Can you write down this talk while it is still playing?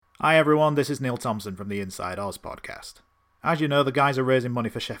Hi everyone, this is Neil Thompson from the Inside Oz podcast. As you know, the guys are raising money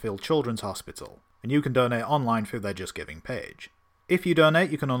for Sheffield Children's Hospital, and you can donate online through their Just Giving page. If you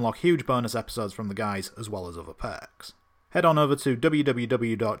donate, you can unlock huge bonus episodes from the guys, as well as other perks. Head on over to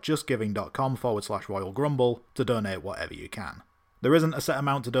www.justgiving.com/Royal Grumble to donate whatever you can. There isn't a set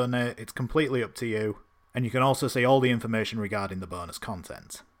amount to donate, it's completely up to you, and you can also see all the information regarding the bonus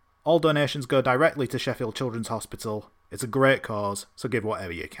content. All donations go directly to Sheffield Children's Hospital. It's a great cause, so give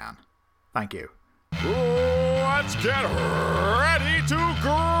whatever you can. Thank you. Let's get ready to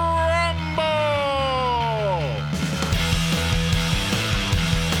grumble!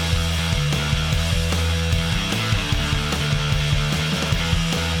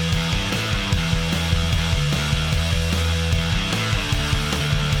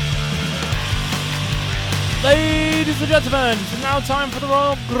 Ladies and gentlemen, it's now time for the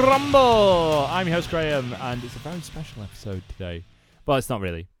Royal Grumble. I'm your host Graham, and it's a very special episode today. Well, it's not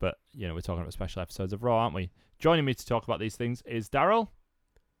really, but you know, we're talking about special episodes of Raw, aren't we? Joining me to talk about these things is Daryl.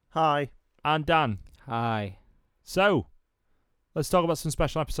 Hi. And Dan. Hi. So, let's talk about some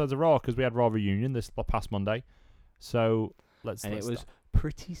special episodes of Raw, because we had Raw Reunion this past Monday. So, let's It was start.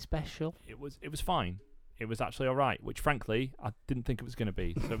 pretty special. It was fine. It was actually alright, which frankly, I didn't think it was going to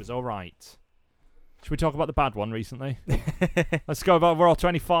be, so it was alright. Should we talk about the bad one recently? Let's go about Raw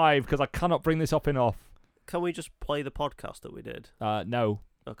 25, because I cannot bring this up enough. Can we just play the podcast that we did? No,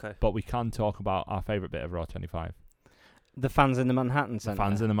 Okay. but we can talk about our favourite bit of Raw 25. The fans in the Manhattan The Centre.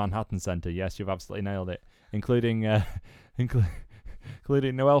 fans in the Manhattan Centre. Yes, you've absolutely nailed it. Including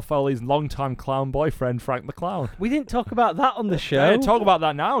including Noelle Foley's longtime clown boyfriend, Frank the Clown. We didn't talk about that on the show. Talk about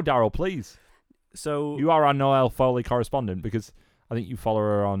that now, Daryl, please. So You are our Noelle Foley correspondent, because I think you follow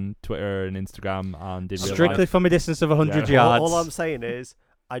her on Twitter and Instagram and in real Strictly life. from a distance of 100 Yeah. yards. all I'm saying is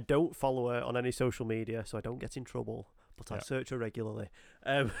I don't follow her on any social media, so I don't get in trouble. But I Yeah. search her regularly.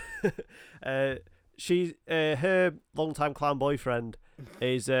 She, her longtime clown boyfriend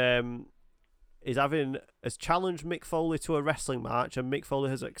has challenged Mick Foley to a wrestling match, and Mick Foley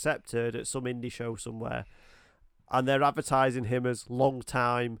has accepted at some indie show somewhere, and they're advertising him as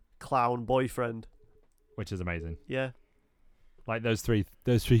longtime clown boyfriend. Which is amazing. Yeah. Like those three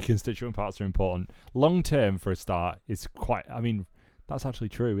constituent parts are important. Long term, for a start, is quite. I mean, that's actually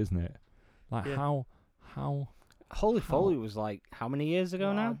true, isn't it? Like Yeah. how Holy Foley was like, how many years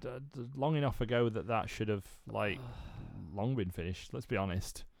ago now? long enough ago that should have like long been finished. Let's be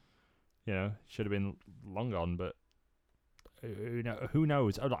honest. You know, should have been long gone. But who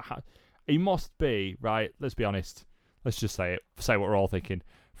knows? He must be right. Let's be honest. Let's just say it. Say what we're all thinking.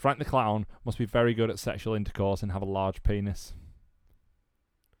 Frank the Clown must be very good at sexual intercourse and have a large penis.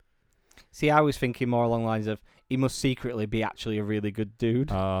 See, I was thinking more along the lines of, he must secretly be actually a really good dude.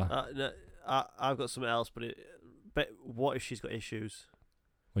 No, I've got something else, but what if she's got issues?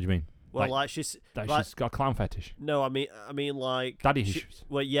 What do you mean? Well, Like, she's That like, she's got a clown fetish. no, I mean like Daddy she- issues.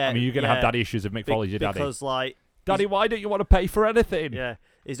 Well, yeah. I mean, you're going to have daddy issues if Mick Foley's your daddy. Because like, Daddy, why don't you want to pay for anything? yeah,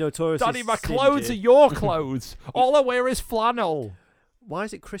 he's notoriously Daddy, my clothes are stingy. your clothes. All I wear is flannel. Why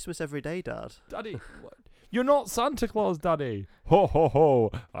is it Christmas every day, Dad? Daddy, you're not Santa Claus, Daddy. Ho, ho,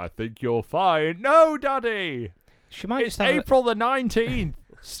 ho. I think you're fine. No, Daddy. She might It's just have April the 19th.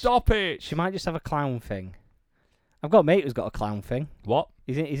 Stop it. she might just have a clown thing. I've got a mate who's got a clown thing. What?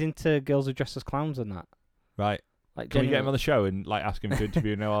 He's into girls who dress as clowns and that. Right. Like, Can we get him on genuinely. the show and like ask him to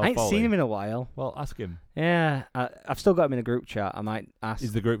interview Noelle I ain't Foley? seen him in a while. Well, ask him. Yeah, I've still got him in a group chat. I might ask.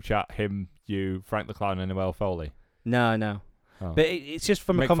 Is the group chat him, you, Frank the Clown, and Noelle Foley? No. Oh. But it's just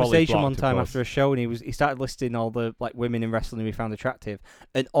from Mick a Foley's conversation blocked, one of time course. after a show, and he started listing all the like women in wrestling we found attractive,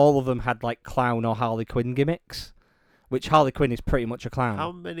 and all of them had like clown or Harley Quinn gimmicks, which Harley Quinn is pretty much a clown.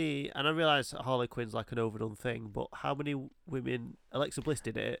 How many? And I realise Harley Quinn's like an overdone thing, but how many women? Alexa Bliss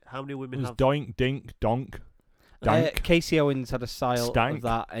did it. How many It women was have? Doink, Dink, Donk. Dank. Casey Owens had a style Stank. of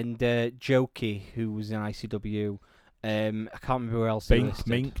that, and Jokey, who was in ICW. I can't remember who else he Bink, listed.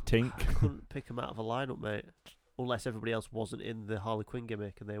 Mink, Tink. I couldn't pick them out of a lineup, mate. Unless everybody else wasn't in the Harley Quinn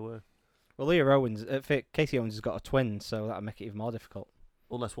gimmick, and they were. Well, Leah Owens, Casey Owens has got a twin, so that'll make it even more difficult.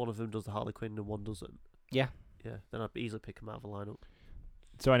 Unless one of them does the Harley Quinn and one doesn't. Yeah. Yeah, then I'd easily pick them out of a lineup.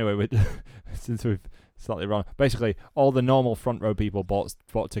 So anyway, since we've slightly wrong, basically all the normal front row people bought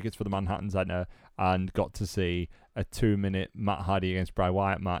tickets for the Manhattan Centre and got to see a 2-minute Matt Hardy against Bray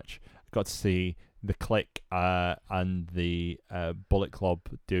Wyatt match. Got to see the Click and the Bullet Club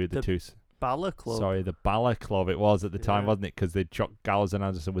do the two. Balor Club. Sorry, the Balor Club it was at the time, Yeah. wasn't it? Because they'd chucked Gallows and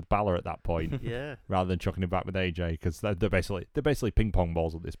Anderson with Balor at that point, Yeah. rather than chucking him back with AJ, because they're basically ping pong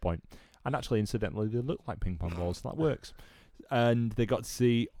balls at this point. And actually, incidentally, they look like ping pong balls, so that works. And they got to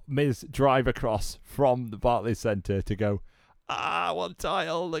see Miz drive across from the Barclays Centre to go, One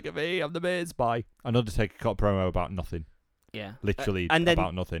title, look at me, I'm the Miz. Bye. And Undertaker cut a promo about nothing. Yeah. Literally and then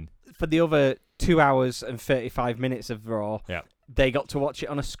about nothing. for the other 2 hours and 35 minutes of Raw, they got to watch it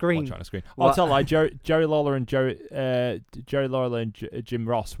on a screen. Watch it on a screen. What- I'll tell you, like, Jerry Lawler and Jim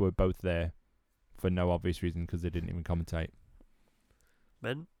Ross were both there for no obvious reason because they didn't even commentate.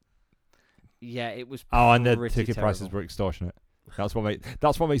 Men. Yeah, it was. Oh, and the pretty ticket terrible. prices were extortionate. That's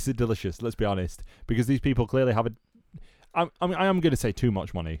what makes it delicious. Let's be honest, because these people clearly have I am going to say too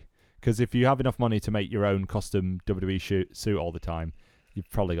much money, because if you have enough money to make your own custom WWE suit all the time, you've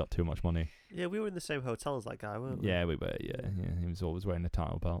probably got too much money. Yeah, we were in the same hotel as that guy, weren't we? Yeah, we were. Yeah, he was always wearing a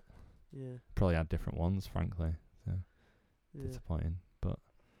title belt. Yeah. Probably had different ones, frankly. So Yeah. disappointing. But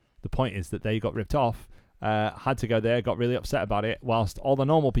the point is that they got ripped off. Had to go there, got really upset about it, whilst all the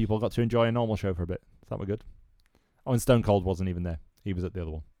normal people got to enjoy a normal show for a bit. So that were good. Oh, and Stone Cold wasn't even there. He was at the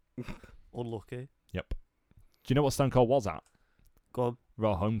other one. Unlucky. Yep. Do you know what Stone Cold was at? Go on.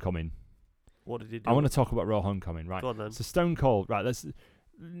 Raw Homecoming. What did he do? I want to talk about Raw Homecoming, right? Go on then. So Stone Cold, right,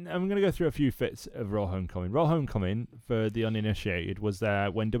 I'm going to go through a few fits of Raw Homecoming. Raw Homecoming, for the uninitiated, was there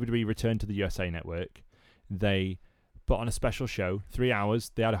when WWE returned to the USA Network. They put on a special show, 3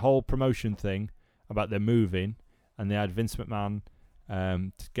 hours. They had a whole promotion thing about their moving, and they had Vince McMahon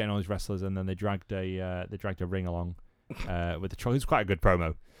getting all his wrestlers, and then they dragged a ring along with the truck. It was quite a good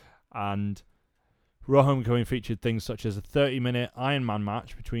promo. And Raw Homecoming featured things such as a 30-minute Iron Man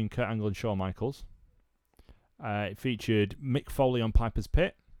match between Kurt Angle and Shawn Michaels. It featured Mick Foley on Piper's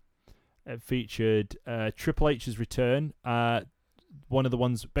Pit. It featured Triple H's return. One of the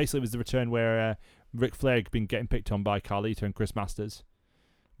ones, basically, was the return where Ric Flair had been getting picked on by Carlito and Chris Masters,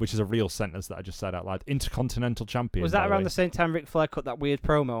 which is a real sentence that I just said out loud. Intercontinental Champion. Was that around the same time Ric Flair cut that weird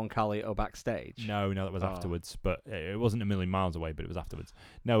promo on Carlito backstage? No, that was afterwards. But it wasn't a million miles away, but it was afterwards.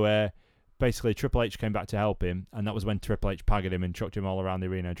 No, basically Triple H came back to help him, and that was when Triple H pagged him and chucked him all around the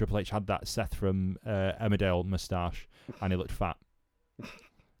arena. Triple H had that Seth from Emmerdale moustache, and he looked fat.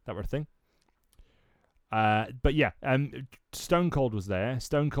 That were a thing. But yeah, Stone Cold was there.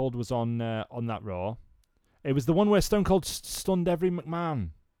 Stone Cold was on that Raw. It was the one where Stone Cold stunned every McMahon.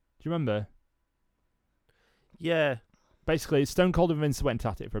 Do you remember? Yeah. Basically, Stone Cold and Vince went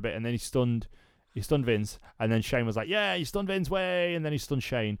at it for a bit, and then he stunned Vince, and then Shane was like, "Yeah, you stunned Vince, way!" And then he stunned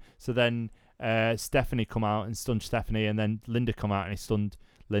Shane. So then Stephanie come out and stunned Stephanie, and then Linda come out and he stunned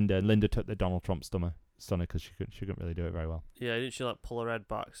Linda. And Linda took the Donald Trump stunner because she couldn't really do it very well. Yeah, didn't she like pull her head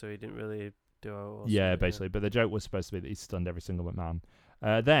back, so he didn't really do it? Yeah, basically. But the joke was supposed to be that he stunned every single McMahon.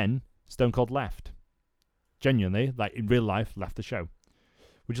 Then Stone Cold left. Genuinely, like in real life, left the show.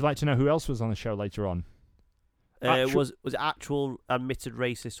 Would you like to know who else was on the show later on? Was it actual admitted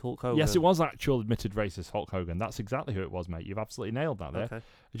racist Hulk Hogan? Yes, it was actual admitted racist Hulk Hogan. That's exactly who it was, mate. You've absolutely nailed that there. Okay.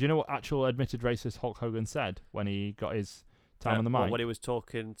 Do you know what actual admitted racist Hulk Hogan said when he got his time on the mic? When he was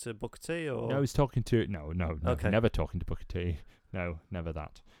talking to Booker T, or No, he was talking to... No, Okay. never talking to Booker T. No, never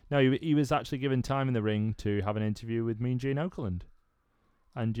that. No, he was actually given time in the ring to have an interview with Mean Gene Okerlund.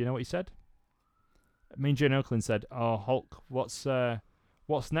 And do you know what he said? Mean Gene Okerlund said, "Oh, Hulk, what's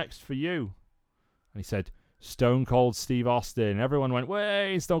next for you?" And he said, "Stone Cold Steve Austin." Everyone went,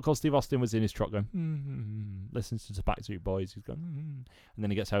 "Way!" Stone Cold Steve Austin was in his truck going, listens to the Backstreet Boys. He's going, And then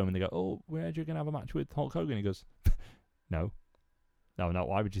he gets home and they go, "Oh, where are you going to have a match with Hulk Hogan?" He goes, No.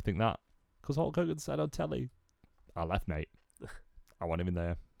 Why would you think that? Because Hulk Hogan said on telly. I left, mate. I want him in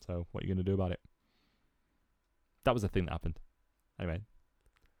there. So what are you going to do about it? That was the thing that happened. Anyway.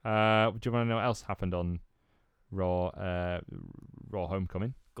 Do you want to know what else happened on Raw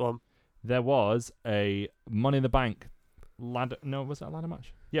Homecoming? go on. There was a Money in the Bank ladder... No, was that a ladder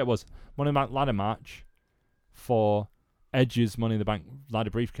match? Yeah, it was. Money in the Bank ladder match for Edge's Money in the Bank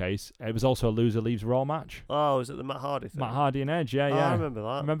ladder briefcase. It was also a loser leaves Raw match. Oh, is it the Matt Hardy thing? Matt Hardy and Edge, yeah. I remember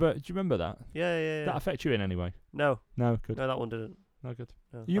that. Do you remember that? Yeah. Did that affect you in any way? No, No, good. that one didn't. No, good.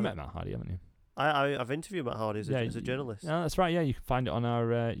 No. You met Matt Hardy, haven't you? I've interviewed Matt Hardy as a you- journalist. Yeah, that's right. Yeah, you can find it on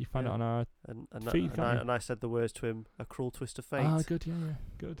our. It on our. And Feed, can't you? I said the words to him, a cruel twist of fate. Ah, good. Yeah,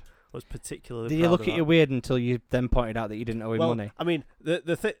 good. I was particularly Did proud you look of at that. you weird until you then pointed out that you didn't owe him money? I mean,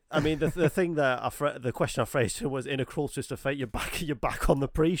 the thing that the question I phrased to him was, in a cruel twist of fate, you're back on the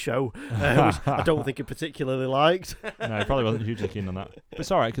pre-show, which I don't think he particularly liked. No, he probably wasn't hugely keen on that. But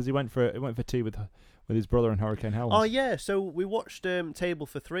it's all right because he went for tea with his brother and Hurricane Helms. Oh yeah, so we watched Table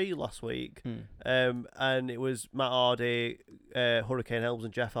for Three last week, and it was Matt Hardy, Hurricane Helms,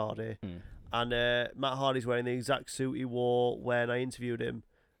 and Jeff Hardy, and Matt Hardy's wearing the exact suit he wore when I interviewed him.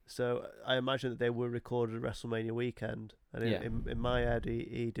 So I imagine that they were recorded at WrestleMania weekend, and in my head,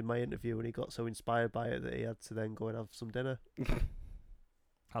 he did my interview, and he got so inspired by it that he had to then go and have some dinner.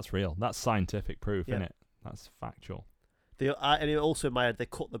 That's real. That's scientific proof, Yeah. isn't it? That's factual. And also in my head, they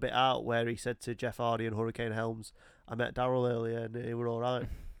cut the bit out where he said to Jeff Hardy and Hurricane Helms, "I met Daryl earlier and they were all right."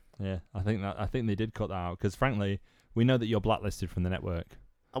 Yeah, I think they did cut that out because, frankly, we know that you're blacklisted from the network.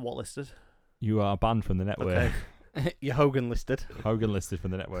 I'm what listed? You are banned from the network. Okay. You're Hogan listed. Hogan listed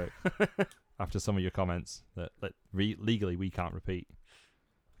from the network after some of your comments that legally we can't repeat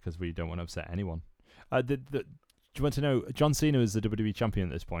because we don't want to upset anyone. Do you want to know? John Cena is the WWE champion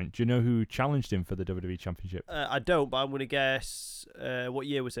at this point. Do you know who challenged him for the WWE championship? I don't, but I'm going to guess. What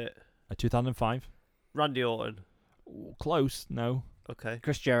year was it? 2005. Randy Orton. Ooh, close. No. Okay.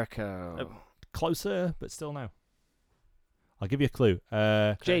 Chris Jericho. Closer, but still no. I'll give you a clue.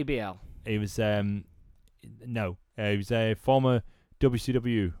 JBL. He was no. He was a former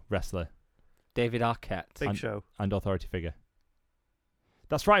WCW wrestler David Arquette. Big Show. and authority figure.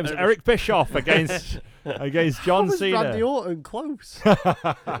 That's right. It was Eric Bischoff against John How was Cena. Randy Orton close?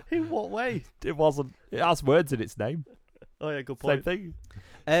 In what way? It wasn't. It has words in its name. Oh yeah, good Same point. thing.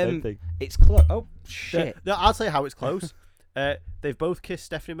 Same Um, thing. it's close. Oh shit! No, I'll tell you how it's close. They've both kissed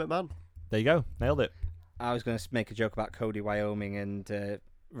Stephanie McMahon. There you go. Nailed it. I was going to make a joke about Cody Wyoming and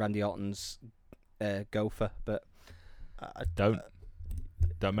Randy Orton's gopher, but Don't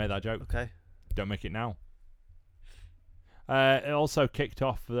make that joke. Okay. Don't make it now. It also kicked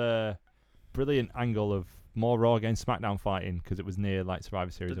off the brilliant angle of more Raw against SmackDown fighting because it was near like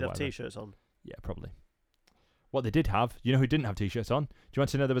Survivor Series Did they or have whatever. T-shirts on? Yeah, probably. What they did have, you know who didn't have T-shirts on? Do you want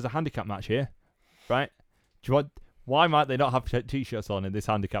to know there was a handicap match here? Right? Do you want? Why might they not have T-shirts on in this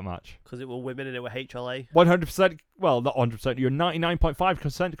handicap match? Because it were women and it were HLA. 100%. Well, not 100%. You're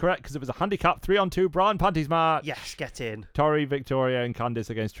 99.5% correct because it was a handicap 3-on-2 bra and panties match. Yes, get in. Tori, Victoria, and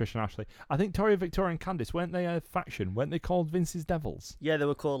Candice against Trish and Ashley. I think Tori, Victoria, and Candice, weren't they a faction? Weren't they called Vince's Devils? Yeah, they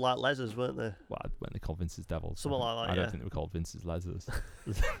were called like lesers, weren't they? Well, weren't they called Vince's Devils? Something like that, I don't yeah. think they were called Vince's Lesers.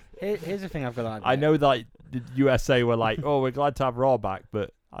 here's the thing I've got to I know that the USA were like, oh, we're glad to have Raw back,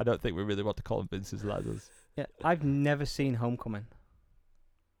 but I don't think we really want to call them Vince's Lesers. Yeah, I've never seen Homecoming.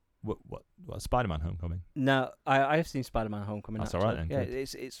 What Spider-Man Homecoming? No, I've seen Spider-Man Homecoming. That's actually. all right then, Yeah, good.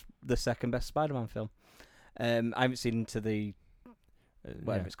 it's the second best Spider-Man film. I haven't seen Into the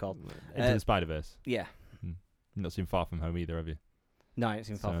whatever it's called. Into the Spider-Verse. Yeah. You've not seen Far From Home either, have you? No, I haven't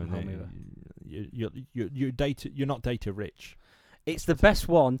seen Far From Home either. You're not data rich. It's the best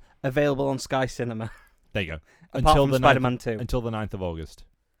one available on Sky Cinema. There you go. Apart from Spider-Man 2. Until the 9th of August.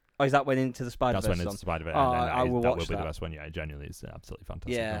 Oh, is that when Into the Spider-Verse? That's when it's Spider-Verse. Oh, and then I will that watch will be that. the best one. Yeah, genuinely, it's absolutely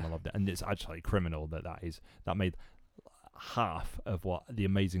fantastic. Yeah. And I loved it. And it's actually criminal that made half of what the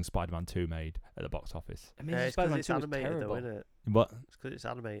Amazing Spider-Man 2 made at the box office. Amazing It's because Spider-Man it's 2 was animated, terrible. though, isn't it? But It's because it's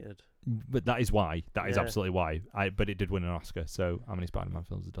animated. that is why. That is Yeah. absolutely why. But it did win an Oscar. So how many Spider-Man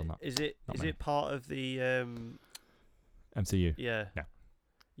films have done that? Is it Not is many. it part of the MCU. yeah? No.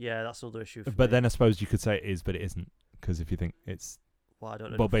 Yeah, that's another issue. For But me. then I suppose you could say it is, but it isn't. Because if you think it's well, I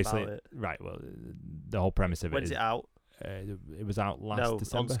don't know well, enough basically, about it. right. Well, the whole premise of When's it is it out? it was out last No,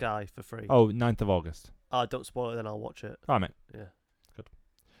 December. on Sky for free. Oh, 9th of August. Don't spoil it, then I'll watch it. All right, mate. Yeah. Good.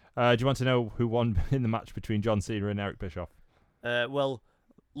 Do you want to know who won in the match between John Cena and Eric Bischoff? Well,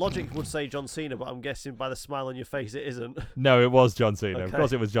 logic would say John Cena, but I'm guessing by the smile on your face, it isn't. No, it was John Cena. Of Okay.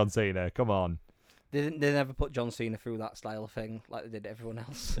 course, it was John Cena. Come on. They never put John Cena through that style of thing like they did everyone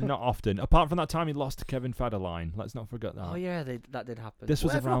else. Not often. Apart from that time he lost to Kevin Federline. Let's not forget that. Oh yeah, that did happen. This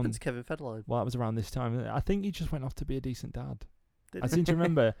was Whatever happened around. to Kevin Federline? Well, that was around this time. I think he just went off to be a decent dad. Did I he? seem to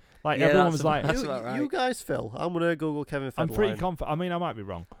remember. Like Yeah, everyone that's was a- like, that's you, about right. you guys, Phil. I'm gonna Google Kevin Federline. I'm pretty confident. I mean, I might be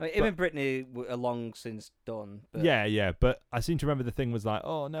wrong. I mean, him and Brittany are long since done. But Yeah. But I seem to remember the thing was like,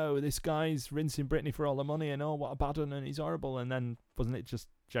 oh no, this guy's rinsing Britney for all the money, and oh what a bad one, and he's horrible. And then wasn't it just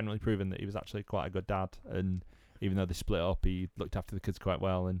generally proven that he was actually quite a good dad? And even though they split up, he looked after the kids quite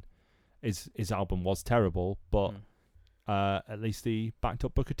well. And his album was terrible, but at least he backed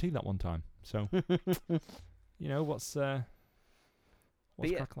up Booker T that one time. So you know what's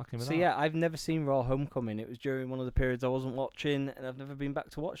yeah, crack-lacking with So that? yeah, I've never seen Raw Homecoming. It was during one of the periods I wasn't watching, and I've never been back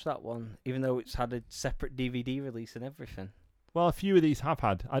to watch that one, even though it's had a separate DVD release and everything. Well, a few of these have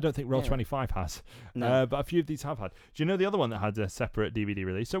had. I don't think Raw Yeah. 25 has. No. But a few of these have had. Do you know the other one that had a separate DVD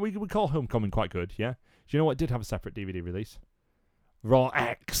release? So we call Homecoming quite good, yeah? Do you know what did have a separate DVD release? Raw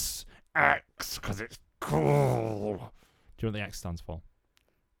X. X, because it's cool. Do you know what the X stands for?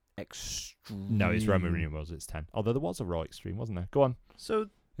 Extreme. No, it's Roman numerals. It's 10. Although there was a Raw Extreme, wasn't there? Go on. So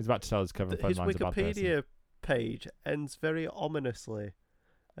He's about to tell us Kevin his Federline's a bad person. Wikipedia page ends very ominously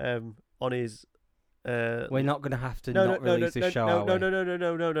on his. We're not going to have to no, not release this show. no, are no, we? no, no,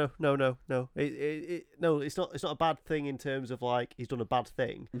 no, no, no, no, no, no. No, it's not. It's not a bad thing in terms of like he's done a bad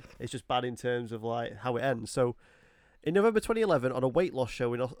thing. It's just bad in terms of like how it ends. So In November 2011, on a weight loss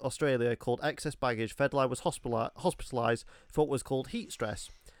show in Australia called Excess Baggage, Federline was hospitalised for what was called heat stress.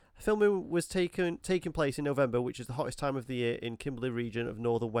 Filming was taking place in November, which is the hottest time of the year in Kimberley region of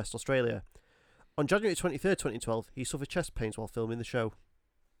northern West Australia. On January 23rd, 2012, he suffered chest pains while filming the show.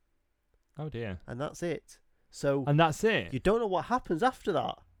 Oh dear. And that's it. So And that's it. you don't know what happens after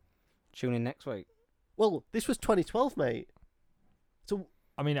that. Tune in next week. Well, this was 2012, mate. So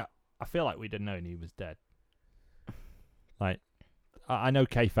I mean, I feel like we'd have known he was dead. Like, I know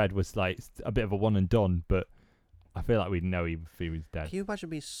K-Fed was like a bit of a one and done, but I feel like we'd know if he was dead. can you imagine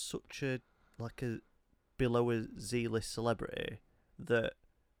being such a below a Z-list celebrity that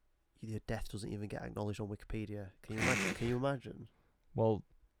your death doesn't even get acknowledged on Wikipedia? Can you imagine? Can you imagine? Well,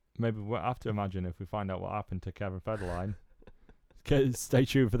 maybe we'll have to imagine if we find out what happened to Kevin Federline. Stay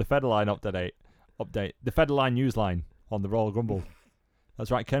tuned for the Federline update. The Federline newsline on the Royal Rumble.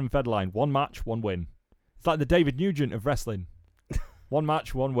 That's right, Kevin Federline. 1 match, 1 win. It's like the David Nugent of wrestling. 1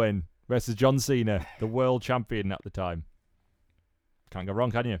 match, 1 win versus John Cena, the world champion at the time. Can't go wrong,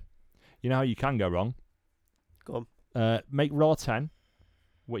 can you? You know how you can go wrong? Go on. Make Raw 10,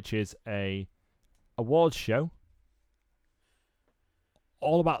 which is a awards show,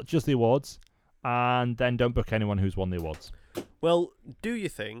 all about just the awards, and then don't book anyone who's won the awards. Well, do you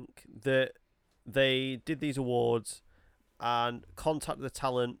think that they did these awards and contacted the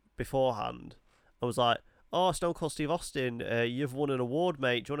talent beforehand and was like, "Oh, Stone Cold Steve Austin, you've won an award,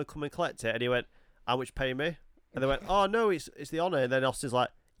 mate. Do you want to come and collect it?" And he went, "How much pay me?" And they went, "Oh no, it's the honour." And then Austin's like,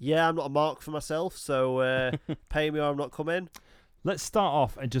 "Yeah, I'm not a mark for myself, so pay me or I'm not coming." Let's start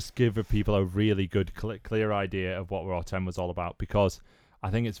off and just give people a really good, clear idea of what Raw 10 was all about, because I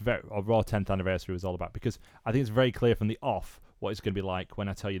think it's Raw 10th anniversary was all about, because I think it's very clear from the off what it's going to be like when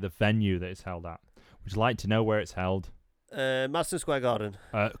I tell you the venue that it's held at. Would you like to know where it's held? Madison Square Garden.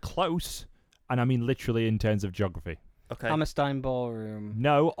 Close, and I mean literally in terms of geography. Okay. Hammerstein Ballroom.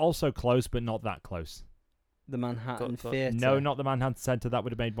 No, also close, but not that close. The Manhattan Go- Theatre. No, not the Manhattan Centre. That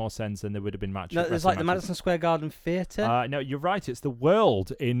would have made more sense, and there would have been matches. No, there's like the Madison Square Garden Theatre. No, you're right. It's the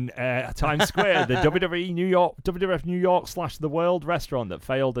World in Times Square, the WWF New York / the World restaurant that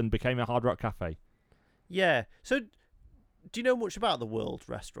failed and became a Hard Rock Cafe. Yeah. So, do you know much about the World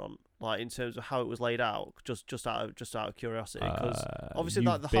Restaurant, like in terms of how it was laid out? Just out of curiosity, because obviously,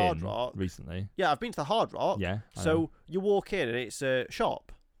 like the Hard been Rock recently. Yeah, I've been to the Hard Rock. Yeah. I So know. you walk in and it's a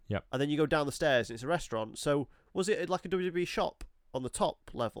shop. Yep. And then you go down the stairs and it's a restaurant. So was it like a WWE shop on the top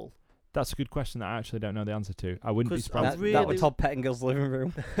level? That's a good question that I actually don't know the answer to. I wouldn't be 'Cause surprised. that really- was Todd Pettingill's living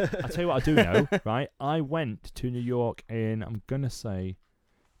room. I'll tell you what I do know, right? I went to New York in, I'm going to say,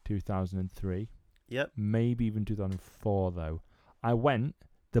 2003. Yep. Maybe even 2004, though. I went,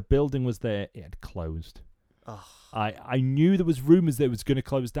 the building was there, it had closed. Oh. I knew there was rumours that it was going to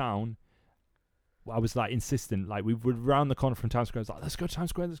close down. I was like insistent, like we were round the corner from Times Square. I was like, let's go to Times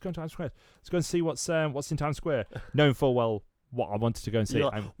Square, let's go and see what's in Times Square. Knowing full well what I wanted to go and see. You're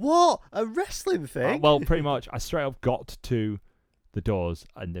like, what? A wrestling thing? Well, pretty much. I straight up got to the doors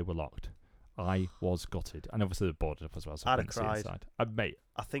and they were locked. I was gutted, and obviously they boarded up as well. So I'd I have couldn't see cried. inside. Mate,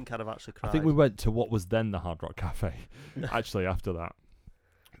 I think I'd have actually cried. I think we went to what was then the Hard Rock Cafe. Actually, after that,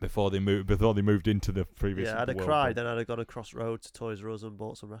 before they moved into the previous. Yeah, I'd have World cried. Cup, Then I'd have gone across road to Toys R Us and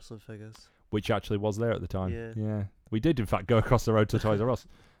bought some wrestling figures. which actually was there at the time. Yeah. We did in fact go across the road to Toys R Us.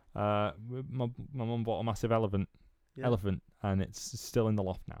 My mum bought a massive elephant, Yeah. and it's still in the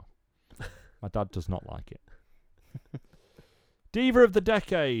loft now. My dad does not like it. Diva of the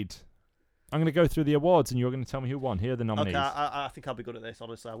Decade. I'm going to go through the awards, and you're going to tell me who won. Here are the nominees. Okay, I think I'll be good at this.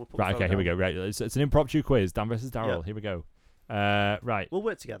 Honestly, I will put my Right, phone okay, here we down. go. Right, it's an impromptu quiz. Dan versus Daryl. Yep. Here we go. Right. We'll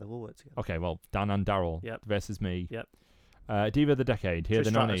work together. Okay, well, Dan and Daryl Yep. versus me. Yep. Diva of the Decade. Here are Trish the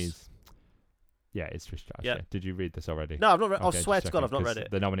Stratus. nominees. Yeah, it's Trish Stratus. Yep. Yeah. Did you read this already? No, I've not read. Okay, I just swear to God, checking, I've not 'cause read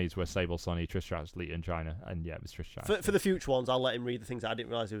it. The nominees were Sable, Sonny, Trish Stratus, Lita, and China, and yeah, it was Trish Stratus. For the future ones, I'll let him read the things that I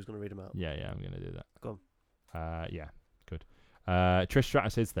didn't realise he was going to read them out. Yeah, I'm going to do that. Go on. Yeah, good. Trish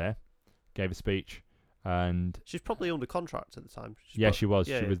Stratus is there. Gave a speech, and She's probably under contract at the time. she was.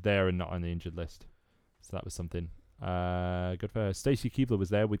 yeah, She yeah. was there and not on the injured list, so that was something. Good for her. Stacey Keebler was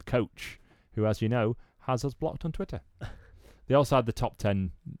there with Coach, who, as you know, has us blocked on Twitter. They also had the top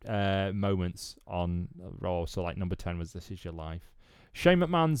 10 moments on Raw, so like number 10 was This Is Your Life. Shane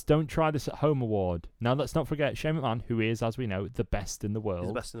McMahon's Don't Try This at Home award. Now, let's not forget Shane McMahon, who is, as we know, the best in the world. He's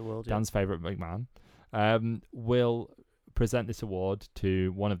the best in the world. Yeah. Dan's favourite McMahon, will present this award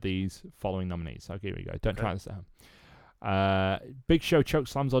to one of these following nominees. So here we go. Don't try this at home. Big Show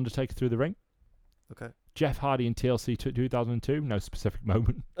chokeslams Undertaker through the ring. Okay. Jeff Hardy in TLC 2002. No specific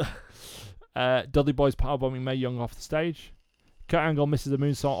moment. Dudley Boy's powerbombing Mae Young off the stage. Kurt Angle misses a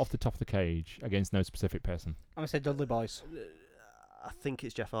moonsault off the top of the cage against no specific person. I'm gonna say Dudley Boys. I think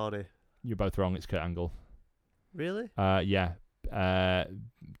it's Jeff Hardy. You're both wrong. It's Kurt Angle. Really? Yeah.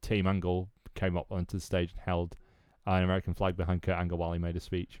 Team Angle came up onto the stage and held an American flag behind Kurt Angle while he made a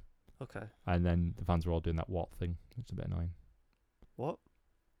speech. Okay. And then the fans were all doing that what thing, which is a bit annoying. What?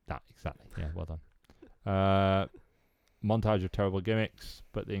 That, exactly. Yeah, well done. Montage of terrible gimmicks,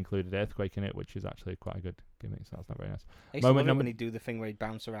 but they included Earthquake in it, which is actually quite a good gimmick, so that's not very nice. I used to love it when he'd do the thing where he'd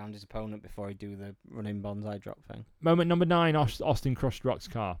bounce around his opponent before he'd do the running bonsai drop thing. Moment number 9, Austin crushed Rock's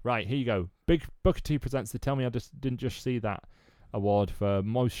car. Right, here you go. Big Booker T presents the Tell Me I Didn't Just See That award for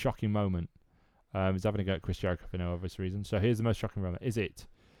most shocking moment. He's having a go at Chris Jericho for no obvious reason. So here's the most shocking moment. Is it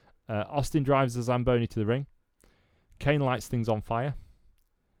Austin drives the Zamboni to the ring, Kane lights things on fire,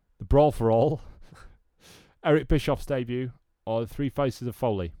 the Brawl for All, Eric Bischoff's debut, or the Three Faces of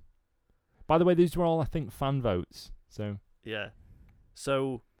Foley? By the way, these were all, I think, fan votes. So Yeah.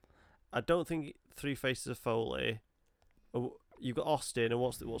 So I don't think Three Faces of Foley. Oh, you've got Austin, and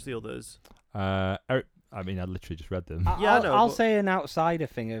what's the others? Eric. I mean, I literally just read them. Yeah, I know, I'll but- say an outsider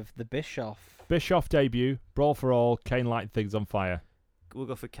thing of the Bischoff. Bischoff debut, Brawl for All, Kane lighting things on fire. We'll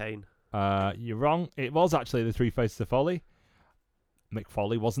go for Kane. You're wrong. It was actually the Three Faces of Foley. Mick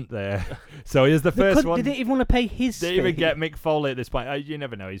Foley wasn't there. So here's the first one. They didn't even want to pay his Didn't fee. even get Mick Foley at this point. You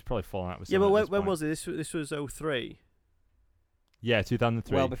never know. He's probably fallen out with Yeah, someone but at this when point. was it? This was 03. Yeah,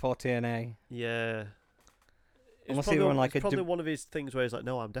 2003. Well before TNA. Yeah. Unless he were on like it's a probably one of his things where he's like,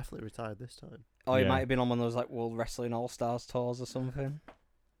 no, I'm definitely retired this time. Or he Yeah. might have been on one of those like World Wrestling All Stars tours or something.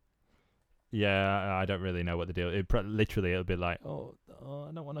 Yeah, I don't really know what the deal. Literally, it'll be like, oh,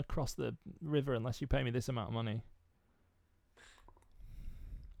 I don't want to cross the river unless you pay me this amount of money.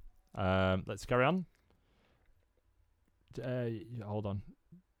 Let's carry on. Hold on.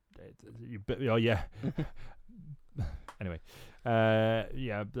 Oh yeah. Anyway,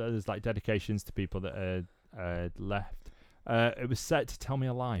 yeah, there's like dedications to people that are left. It was set to Tell Me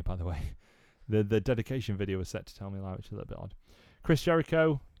a Lie, by the way. The dedication video was set to Tell Me a Lie, which is a little bit odd. Chris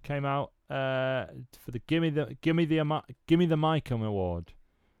Jericho came out for the Gimme the Mic award,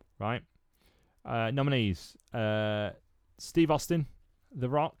 right? Nominees: Steve Austin, The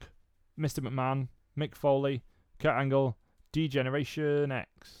Rock, Mr. McMahon, Mick Foley, Kurt Angle, D-Generation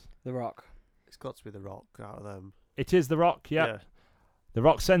X. The Rock. It's got to be The Rock out of them. It is The Rock, yeah. Yeah. The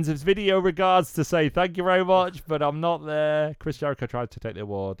Rock sends his video regards to say thank you very much, but I'm not there. Chris Jericho tried to take the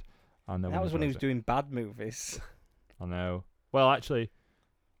award. And That was when he was doing bad movies. I know. Well, actually,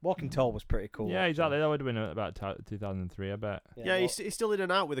 Walking Tall was pretty cool. yeah, actually. exactly. That would have been about 2003, I bet. Yeah, he's still in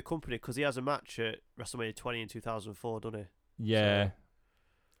and out with the company because he has a match at WrestleMania 20 in 2004, doesn't he? Yeah. So-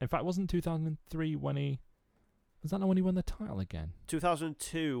 In fact, wasn't 2003 when he... Was that not when he won the title again?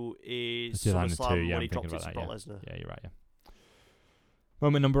 2002 is 2002, SummerSlam yeah, when he I'm thinking dropped it to about Brock that, Lesnar. Yeah, you're right, yeah.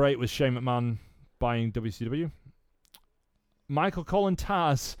 Moment number 8 was Shane McMahon buying WCW. Michael Cole and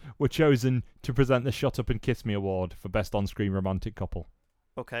Taz were chosen to present the Shut Up and Kiss Me award for Best On-Screen Romantic Couple.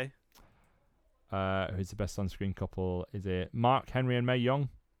 Okay. Who's the best on-screen couple? Is it Mark Henry and Mae Young?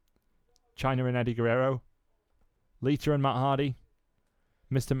 Chyna and Eddie Guerrero? Lita and Matt Hardy?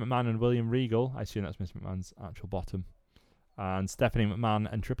 Mr. McMahon and William Regal? I assume that's Mr. McMahon's actual bottom. And Stephanie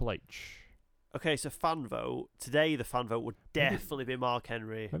McMahon and Triple H. Okay, so fan vote. Today, the fan vote would definitely be Mark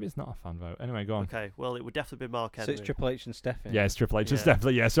Henry. Maybe it's not a fan vote. Anyway, go on. Okay, well, it would definitely be Mark So Henry. it's Triple H and Stephanie. Yeah, it's Triple H. It's Yeah.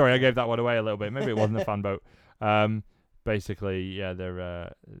 definitely, yeah, sorry, I gave that one away a little bit. Maybe it wasn't a fan vote. Basically, yeah,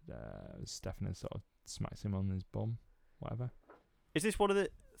 they're Stephanie sort of smacks him on his bum, whatever. Is this one of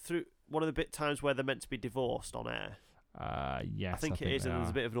the bit times where they're meant to be divorced on air? Yes, I think it is, they and there's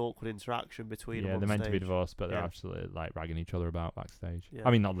are. a bit of an awkward interaction between them. Yeah, on they're meant to be stage. divorced, but they're Yeah. absolutely like ragging each other about backstage. Yeah.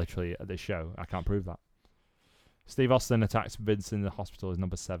 I mean, not literally at this show. I can't prove that. Steve Austin attacks Vince in the hospital is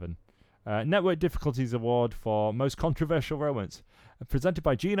number 7. Network Difficulties Award for Most Controversial Romance, presented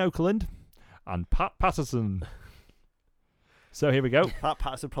by Gene Okerlund and Pat Patterson. So here we go. Pat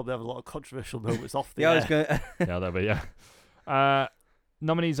Patterson probably have a lot of controversial moments off the Yeah, I air. was going. Yeah, that'll be, yeah.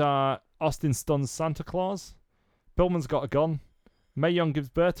 Nominees are Austin stuns Santa Claus, Pillman's got a gun, Mae Young gives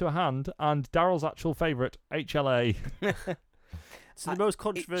birth to a hand, and Daryl's actual favourite, HLA. So the most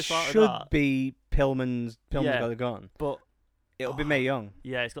controversial It out of should that, be Pillman's Yeah. got a gun. but It'll be Mae Young.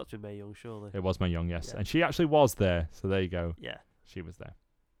 yeah, it's got to be Mae Young, surely. It was Mae Young, yes. Yeah. And she actually was there, so there you go. Yeah. She was there.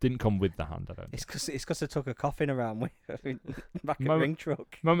 Didn't come with the hand, I don't think. It's because they took a coffin around with back at Moment- ring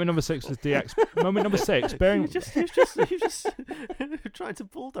truck. Moment number 6 was DX. Moment number 6, bearing... You just trying to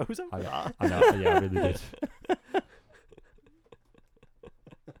bulldoze over that. I know, yeah, I really did.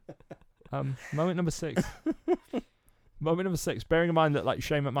 Moment number 6. Moment number 6. Bearing in mind that like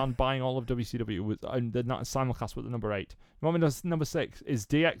Shane McMahon buying all of WCW was and the not simulcast with the number 8. Moment number 6 is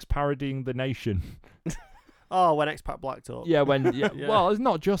DX parodying the Nation. Oh, when X-Pac blacked up. Yeah, when Yeah. well, it's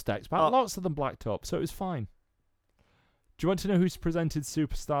not just X-Pac. Oh. Lots of them blacked up, so it was fine. Do you want to know who's presented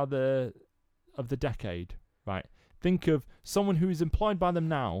Superstar of the Decade? Right. Think of someone who is employed by them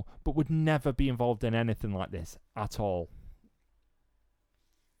now, but would never be involved in anything like this at all.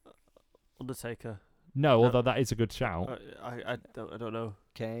 Undertaker. No, No. although that is a good shout. I don't know.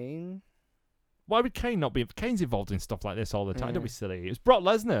 Kane. Why would Kane not be? Kane's involved in stuff like this all the time. Yeah. Don't be silly. It was Brock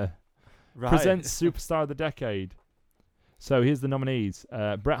Lesnar Right. presents Superstar of the Decade. So here's the nominees: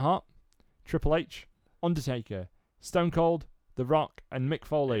 Bret Hart, Triple H, Undertaker, Stone Cold, The Rock, and Mick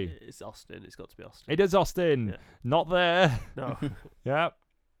Foley. It's Austin. It's got to be Austin. It is Austin. Yeah. Not there. No. Yep.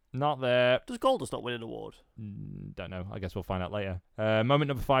 Not there. Does Goldust not win an award? Don't know. I guess we'll find out later. Moment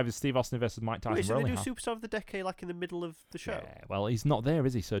number 5 is Steve Austin versus Mike Tyson. Wait, so they do Rolling Hard. Superstar of the Decade like in the middle of the show? Yeah, well, he's not there,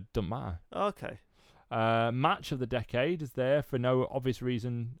 is he? So it doesn't matter. Okay. Match of the Decade is there for no obvious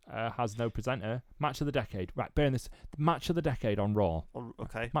reason. Has no presenter. Match of the Decade. Right, bearing this. Match of the Decade on Raw.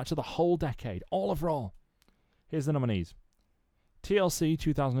 Okay. Match of the whole decade. All of Raw. Here's the nominees. TLC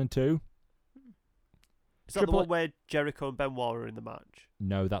 2002. Is that the Triple one where Jericho and Benoit are in the match?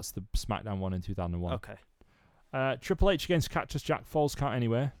 No, that's the SmackDown one in 2001. Okay. Triple H against Cactus Jack Falls Count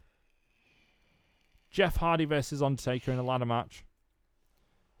Anywhere. Jeff Hardy versus Undertaker in a ladder match.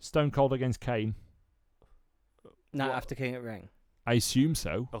 Stone Cold against Kane. Night What? after King at Ring. I assume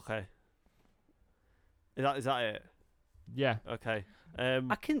so. Okay. Is that it? Yeah. Okay.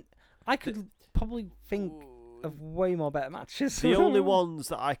 I could probably think of way more better matches. The only ones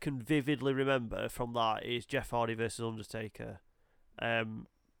that I can vividly remember from that is Jeff Hardy versus Undertaker. But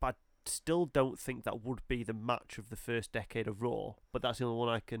I still don't think that would be the match of the first decade of Raw. But that's the only one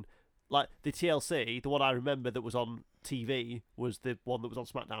I can... Like, the TLC, the one I remember that was on TV, was the one that was on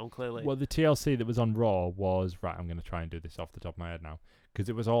SmackDown, clearly. Well, the TLC that was on Raw was... Right, I'm going to try and do this off the top of my head now. Because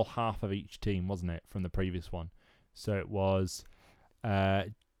it was all half of each team, wasn't it, from the previous one? So it was...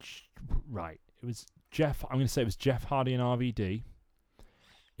 right. It was Jeff... I'm going to say it was Jeff Hardy and RVD.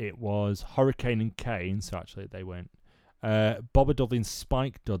 It was Hurricane and Kane. So actually, they went... Bobby Dudley and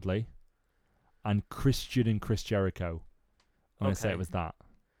Spike Dudley. And Christian and Chris Jericho. I'm going to say Okay. it was that.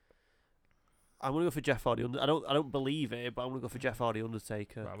 I'm going to go for Jeff Hardy. I don't believe it, but I'm going to go for Jeff Hardy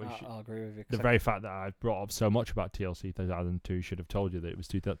Undertaker. Right, we should- I'll agree with you. The very fact that I brought up so much about TLC 2002 should have told you that it was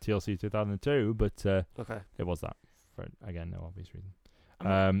TLC 2002, but Okay. it was that for again no obvious reason.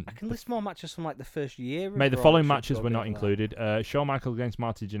 I can list more matches from like the first year. of Mate, the Raw, following should matches go were a bit not over that. included: Shawn Michaels against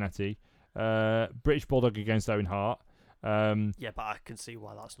Marty Jannetty, British Bulldog against Owen Hart. Yeah, but I can see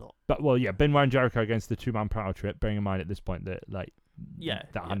why that's not. But well, yeah, Benoit and Jericho against the two-man power trip. Bearing in mind at this point that Yeah, that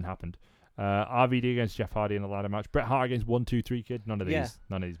yeah. hadn't happened. RVD against Jeff Hardy in a ladder match. Bret Hart against 1-2-3 Kid. None of these. Yeah.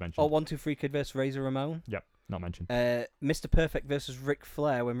 None of these mentioned. Or 1-2-3 Kid versus Razor Ramon. Yep, not mentioned. Mr. Perfect versus Ric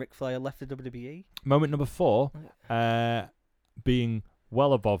Flair when Ric Flair left the WWE. Moment number 4, being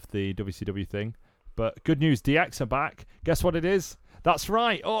well above the WCW thing, but good news, DX are back. Guess what it is? That's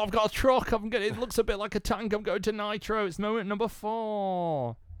right. Oh, I've got a truck. It looks a bit like a tank. I'm going to Nitro. It's moment number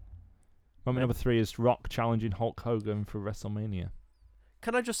 4. Moment number 3 is Rock challenging Hulk Hogan for WrestleMania.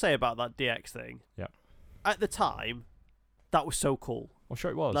 Can I just say about that DX thing? Yeah. At the time, that was so cool. I'm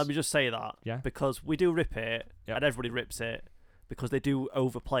sure it was. Let me just say that. Yeah. Because we do rip it, Yeah. and everybody rips it, because they do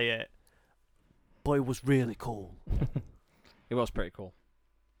overplay it. But it was really cool. It was pretty cool.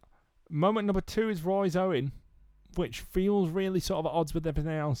 Moment number 2 is Roy's Owen, which feels really sort of at odds with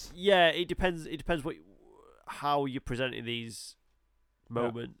everything else. Yeah, it depends. It depends how you're presenting these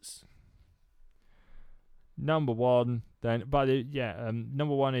moments. Number 1, then,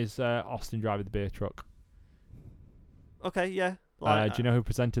 number 1 is Austin driving the beer truck. Okay, yeah. Do you know who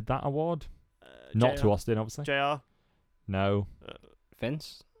presented that award? Not to Austin, obviously. JR, No.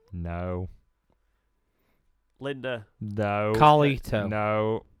 Vince. No. Linda, No. Carlito.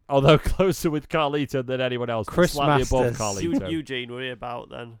 No. Although closer with Carlito than anyone else. but Chris slightly above Masters. Carlito. Eugene, were you about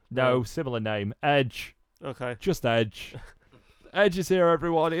then? No, similar name. Edge. Okay. Just Edge. Edge is here,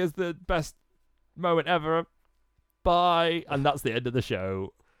 everyone. Here's the best moment ever. Bye. And that's the end of the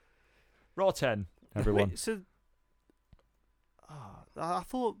show. Raw 10, everyone. Wait, so I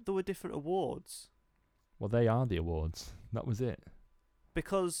thought there were different awards Well, they are the awards. That was it.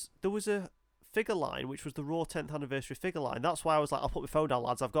 because there was a figure line which was the Raw 10th anniversary figure line. That's why I was like, I'll put my phone down,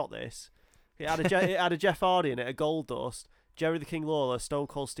 lads. I've got this. It had it had a Jeff Hardy in it, a Goldust, Jerry the King Lawler, Stone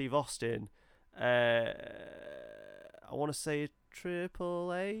Cold Steve Austin. I want to say a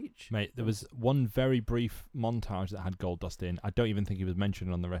Triple H. Mate, there was one very brief montage that had Goldust in. I don't even think he was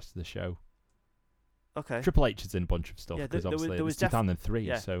mentioned on the rest of the show. Okay. Triple H is in a bunch of stuff Yeah, because there was- obviously there it was was def- 2003.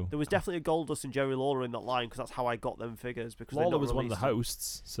 Yeah, So there was definitely a Goldust and Jerry Lawler in that line because that's how I got them figures. Because they'd Lawler not was one of the released them.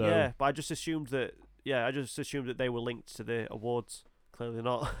 hosts. So Yeah, but I just assumed that. Yeah, I just assumed that they were linked to the awards. Clearly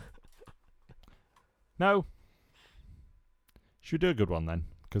not. no. Should we do a good one then?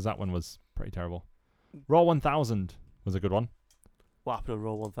 Because that one was pretty terrible. Raw 1000 was a good one. What happened on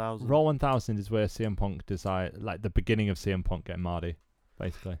Raw 1000? Raw 1000 is where CM Punk decided, like the beginning of CM Punk getting Marty,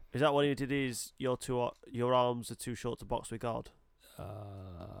 basically. Is that when he did his your arms are too short to box with God?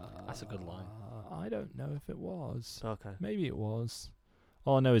 That's a good line. I don't know if it was. Okay. Maybe it was.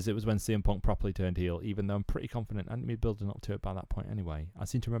 All I know is it was when CM Punk properly turned heel, even though I'm pretty confident I hadn't been building up to it by that point anyway. I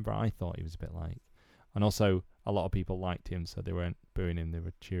seem to remember I thought he was a bit like... And also, a lot of people liked him, so they weren't booing him, they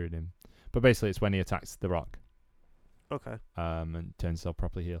were cheering him. But basically, it's when he attacks The Rock. Okay. And turns himself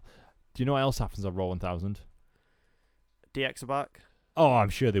properly heel. Do you know what else happens on Raw 1000? DX are back. Oh, I'm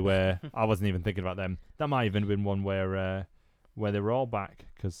sure they were. I wasn't even thinking about them. That might even have been one where they were all back,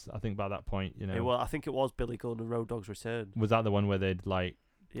 because I think by that point, you know... Well, I think it was Billy Gunn and Road Dogg's return. Was that the one where they'd, like,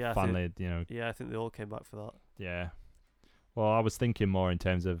 Yeah, finally, you know... Yeah, I think they all came back for that. Yeah. Well, I was thinking more in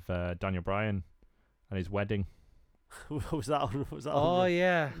terms of Daniel Bryan and his wedding. Was that on? Was that Oh on?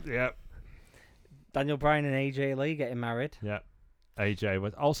 yeah, Yeah. Daniel Bryan and AJ Lee getting married. Yeah. AJ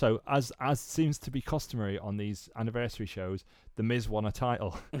was also, as seems to be customary on these anniversary shows, The Miz won a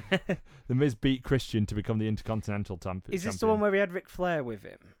title. The Miz beat Christian to become the Intercontinental champion. Is this the one where he had Ric Flair with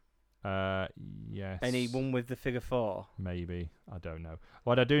him? Yes. And he won with the figure 4? Maybe. I don't know.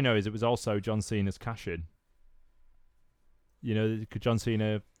 What I do know is it was also John Cena's cash-in. You know, John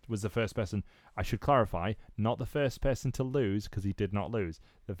Cena was the first person, I should clarify, not the first person to lose, because he did not lose.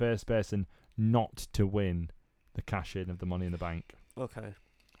 The first person not to win the cash-in of the Money in the Bank. Okay.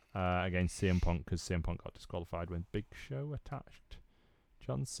 Against CM Punk, because CM Punk got disqualified when Big Show attacked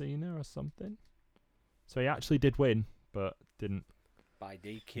John Cena or something. So he actually did win, but didn't. By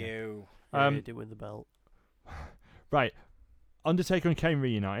DQ. Yeah, he did win the belt. Right. Undertaker and Kane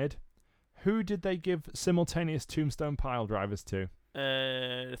reunited. Who did they give simultaneous tombstone pile drivers to?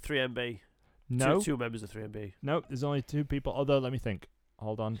 3MB. No. Two members of 3MB. No, there's only 2 people. Although, let me think.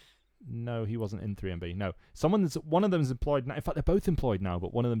 Hold on. No, he wasn't in 3MB. No. One of them is employed now. In fact, they're both employed now,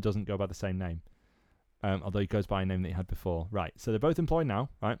 but one of them doesn't go by the same name. Although he goes by a name that he had before. Right. So they're both employed now,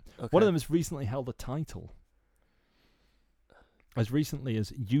 right? Okay. One of them has recently held a title. As recently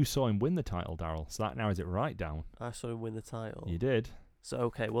as you saw him win the title, Daryl. So that now is it right down? I saw him win the title. You did. So,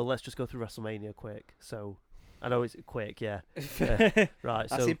 okay, well, let's just go through WrestleMania quick. So, I know it's quick, yeah. Right,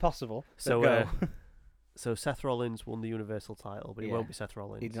 That's so... impossible. So, go. So Seth Rollins won the Universal title, but he Yeah. won't be Seth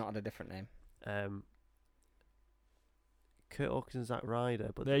Rollins. He's not had a different name. Kurt Hawkins and Zack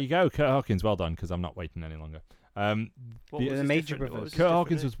Ryder, but There you go. Kurt Hawkins. Well done, because I'm not waiting any longer. what the was his Major different- what Brothers. was his Kurt different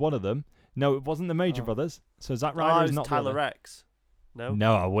Hawkins name? was one of them. No, it wasn't the Major Oh. Brothers. So Zack Oh, Ryder it is was not the Tyler other. Rex. No?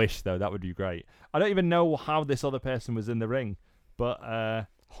 No, I wish though. That would be great. I don't even know how this other person was in the ring, but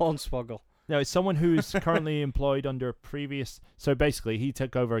Hornswoggle. no, it's someone who's currently employed under a previous. So basically, he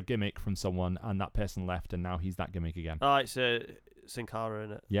took over a gimmick from someone, and that person left, and now he's that gimmick again. Oh, it's Sin Cara,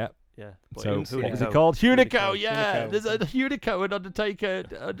 isn't it? Yep. Yeah. But So Hunico. what was it called? Hunico. Hunico. Yeah, Hunico. there's a Hunico and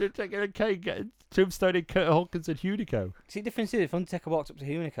Undertaker and Kane, tombstoning Kurt Hawkins and Hunico. See, the difference is if Undertaker walked up to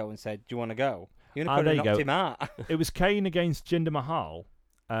Hunico and said, "Do you want to go?" Hunico would there have you knocked go. him out. It was Kane against Jinder Mahal,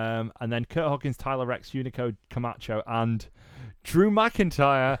 and then Kurt Hawkins, Tyler Rex, Hunico, Camacho, and Drew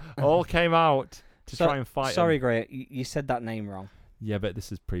McIntyre all came out to try and fight. Sorry, him. Gray, you said that name wrong. Yeah, but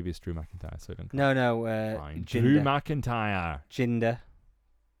this is previous Drew McIntyre, so don't. No, Fine. Drew Jinder. McIntyre. Jinder.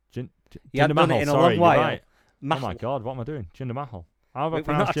 Jinder You hadn't done Mahal. it in a Sorry, long you're while. right. Oh Mahal. my God, what am I doing? Jinder Mahal. How have I We've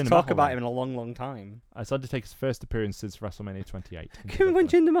not pronounced had to Jinder talk Mahal? about then? him in a long, long time. It's Undertaker's first appearance since WrestleMania 28. Can we win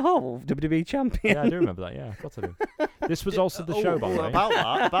Jinder Mahal, WWE champion? Yeah, I do remember that. Yeah, of course I do. This was also the show, by the way.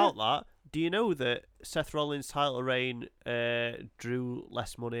 About that, do you know that Seth Rollins' title reign drew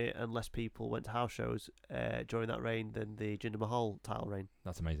less money and less people went to house shows during that reign than the Jinder Mahal title reign?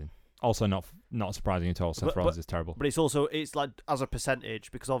 That's amazing. Also, not surprising at all. Seth Rollins is terrible. But it's like as a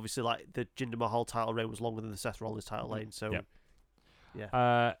percentage because obviously like the Jinder Mahal title reign was longer than the Seth Rollins title reign. So Yep.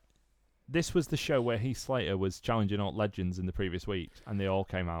 yeah. This was the show where Heath Slater was challenging all legends in the previous week, and they all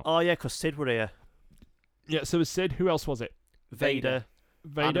came out. Oh yeah, because Sid were here. Yeah, so it was Sid. Who else was it? Vader.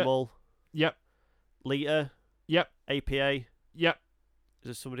 Animal. Yep. Lita. Yep. APA. Yep. Is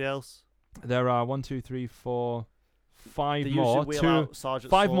there somebody else? There are 1, 2, 3, 4, 5 They more. usually wheel out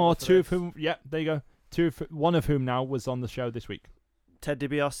Sergeant 5 Slaughter more. for 2 of this. whom. Yep. There you go. One of whom now was on the show this week. Ted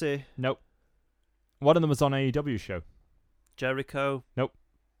DiBiase. Nope. One of them was on AEW show. Jericho. No,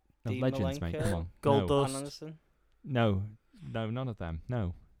 Dean legends, mate. Malenko. Come on. Goldust. Arn Anderson. No, none of them.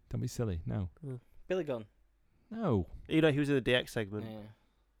 No, don't be silly. No. Billy Gunn. No. You know, he was in the DX segment. Yeah.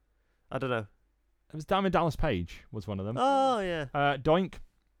 I don't know. It was Diamond Dallas Page was one of them. Oh, yeah. Doink,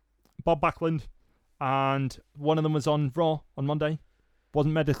 Bob Backlund, and one of them was on Raw on Monday.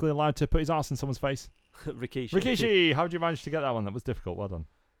 Wasn't medically allowed to put his arse in someone's face. Rikishi. How did you manage to get that one? That was difficult. Well done.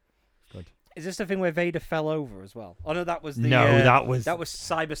 Good. Is this the thing where Vader fell over as well? Oh no, that was the that was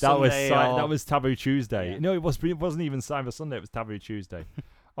Cyber Sunday. that was Taboo Tuesday. Yeah. No, it wasn't even Cyber Sunday. It was Taboo Tuesday.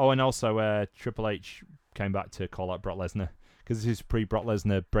 Oh, and also Triple H came back to call out Brock Lesnar because this is pre-Brock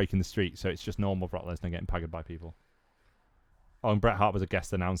Lesnar breaking the streak, so it's just normal Brock Lesnar getting paggered by people. Oh, and Bret Hart was a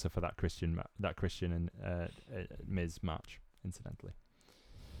guest announcer for that Christian and Miz match, incidentally.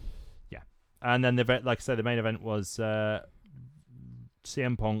 Yeah, and then like I said, the main event was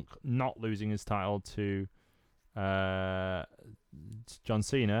CM Punk not losing his title to John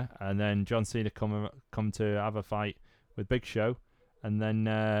Cena, and then John Cena come to have a fight with Big Show, and then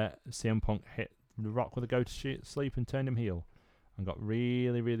CM Punk hit The Rock with a go to sleep and turned him heel, and got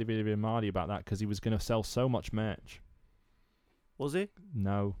really, really, really, really mardy about that because he was going to sell so much merch. Was he?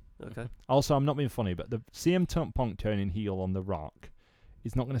 No. Okay. Also, I'm not being funny, but the CM Punk turning heel on The Rock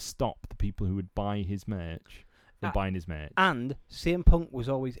is not going to stop the people who would buy his merch from buying his merch. And CM Punk was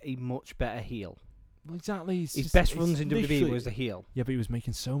always a much better heel. Well, exactly. His best runs in WWE was the heel. Yeah, but he was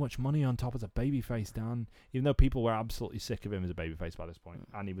making so much money on top as a babyface, Dan. Even though people were absolutely sick of him as a babyface by this point,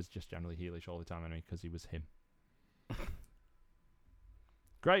 and he was just generally heelish all the time anyway because he was him.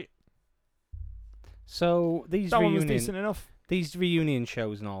 Great. So that one was decent enough. These reunion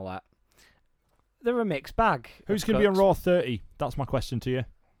shows and all that, they're a mixed bag. Who's going to be on Raw 30? That's my question to you.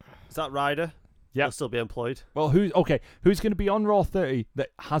 Is that Ryder? Yeah. He'll still be employed. Well, who's going to be on Raw 30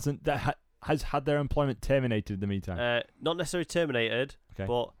 that has had their employment terminated in the meantime? Not necessarily terminated, Okay.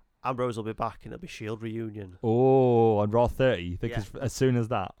 but Ambrose will be back and it'll be Shield reunion. Oh, on Raw 30? You think Yeah. as soon as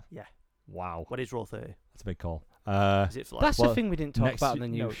that? Yeah. Wow. What is Raw 30? That's a big call. Is it for like That's the thing we didn't talk next about in the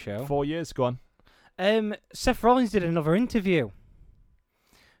news show. 4 years, go on. Seth Rollins did another interview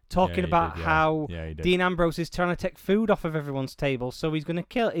talking about how he did. Dean Ambrose is trying to take food off of everyone's table, so he's going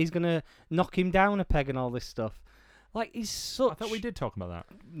to knock him down a peg and all this stuff. Like, he's such... I thought we did talk about that.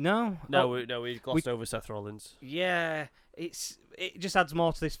 No. We glossed over Seth Rollins. Yeah, it just adds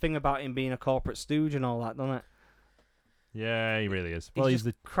more to this thing about him being a corporate stooge and all that, doesn't it? Yeah, he really is. Well, he's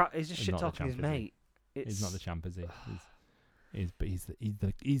just shit not the talking his champ, is he? mate. He's not the champ, is he? He's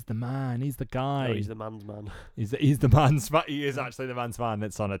the man. He's the guy. No, he's the man's man. He's the man's man. He is actually the man's man.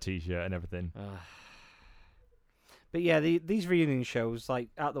 It's on a t-shirt and everything. But yeah, these reunion shows, like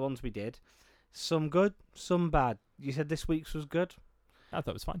out the ones we did, some good, some bad. You said this week's was good. I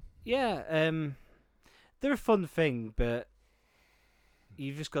thought it was fine. Yeah, they're a fun thing, but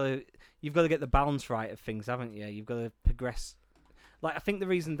you've got to get the balance right of things, haven't you? You've got to progress. Like, I think the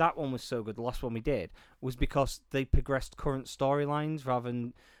reason that one was so good, the last one we did, was because they progressed current storylines rather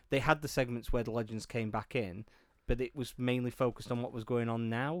than... They had the segments where the legends came back in, but it was mainly focused on what was going on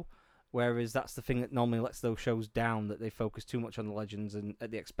now, whereas that's the thing that normally lets those shows down, that they focus too much on the legends and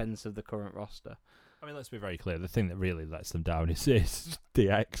at the expense of the current roster. I mean, let's be very clear. The thing that really lets them down is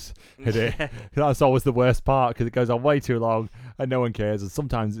DX. That's always the worst part because it goes on way too long and no one cares. And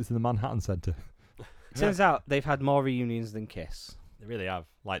sometimes it's in the Manhattan Center. Turns out they've had more reunions than Kiss. They really have.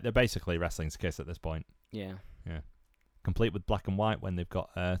 Like, they're basically wrestling's Kiss at this point. Yeah. Complete with black and white when they've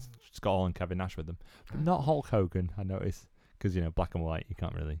got Scott Hall and Kevin Nash with them. But not Hulk Hogan, I notice. Because, black and white, you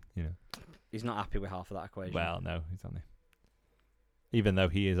can't really, He's not happy with half of that equation. Well, no, exactly. Even though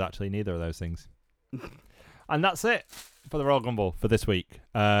he is actually neither of those things. And that's it for the Royal Rumble for this week.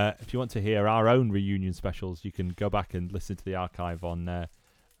 If you want to hear our own reunion specials, you can go back and listen to the archive on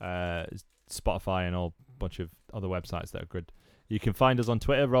Spotify and a whole bunch of other websites that are good. You can find us on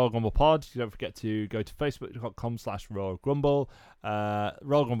Twitter, Royal Grumble Pod. Don't forget to go to facebook.com/Royal Grumble.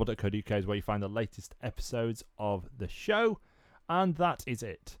 RoyalGrumble.co.uk is where you find the latest episodes of the show. And that is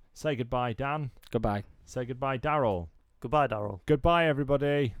it. Say goodbye, Dan. Goodbye. Say goodbye, Daryl. Goodbye, Daryl. Goodbye,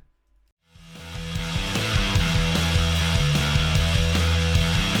 everybody.